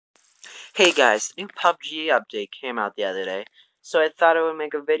Hey guys, the new PUBG update came out the other day, so I thought I would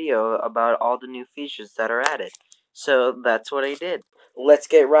make a video about all the new features that are added. So that's what I did. Let's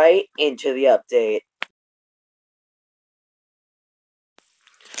get right into the update.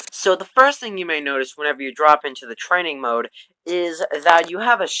 So the first thing you may notice whenever you drop into the training mode is that you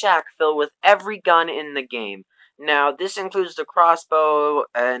have a shack filled with every gun in the game. Now, this includes the crossbow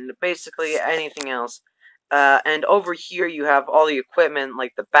and basically anything else. And over here you have all the equipment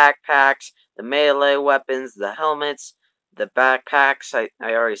like the backpacks, the melee weapons, the helmets, the backpacks, I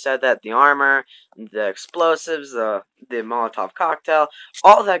already said that, the armor, the explosives, the Molotov cocktail,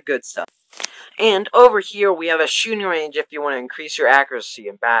 all that good stuff. And over here we have a shooting range if you want to increase your accuracy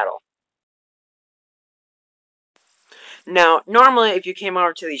in battle. Now, normally if you came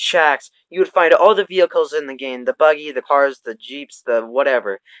over to these shacks, you would find all the vehicles in the game, the buggy, the cars, the jeeps, the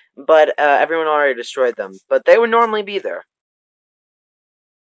whatever. But everyone already destroyed them. But they would normally be there.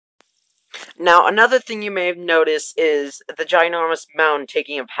 Now, another thing you may have noticed is the ginormous mountain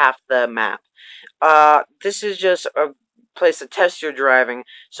taking up half the map. This is just a place to test your driving,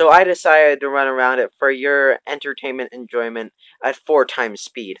 so I decided to run around it for your entertainment enjoyment at 4 times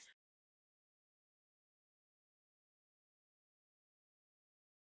speed.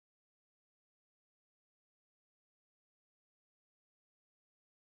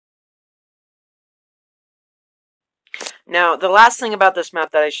 Now, the last thing about this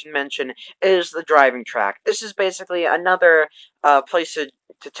map that I should mention is the driving track. This is basically another place to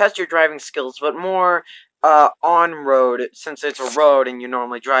test your driving skills, but more on-road, since it's a road and you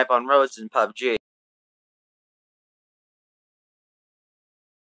normally drive on roads in PUBG.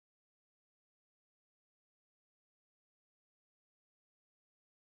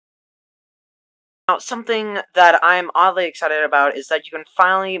 Now, something that I'm oddly excited about is that you can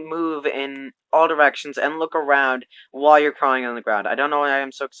finally move in all directions and look around while you're crawling on the ground. I don't know why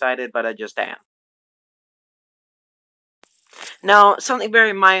I'm so excited, but I just am. Now, something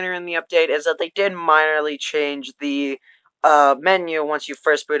very minor in the update is that they did minorly change the menu once you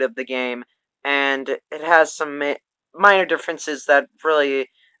first boot up the game, and it has some minor differences that really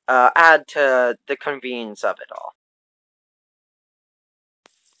add to the convenience of it all.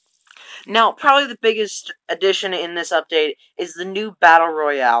 Now, probably the biggest addition in this update is the new Battle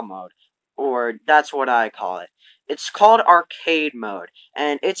Royale mode, or that's what I call it. It's called Arcade Mode,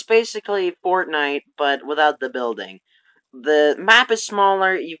 and it's basically Fortnite, but without the building. The map is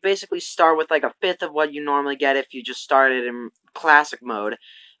smaller. You basically start with like a fifth of what you normally get if you just started in classic mode.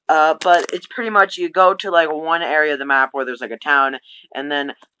 But it's pretty much you go to like one area of the map where there's like a town, and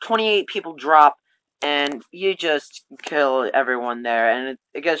then 28 people drop, and you just kill everyone there, and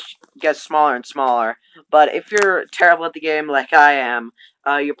it gets smaller and smaller. But if you're terrible at the game like I am,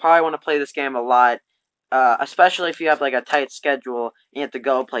 you probably want to play this game a lot. Especially if you have like a tight schedule and you have to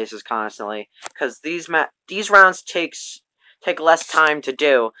go places constantly, because these rounds take less time to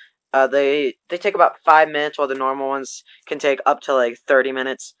do. They take about 5 minutes, while the normal ones can take up to like 30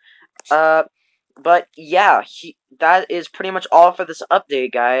 minutes. But yeah, that is pretty much all for this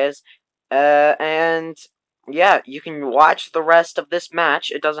update, guys. And yeah, you can watch the rest of this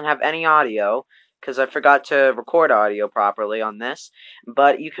match. It doesn't have any audio, because I forgot to record audio properly on this.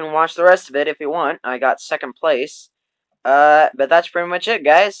 But you can watch the rest of it if you want. I got second place. But that's pretty much it,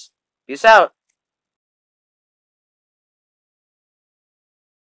 guys. Peace out.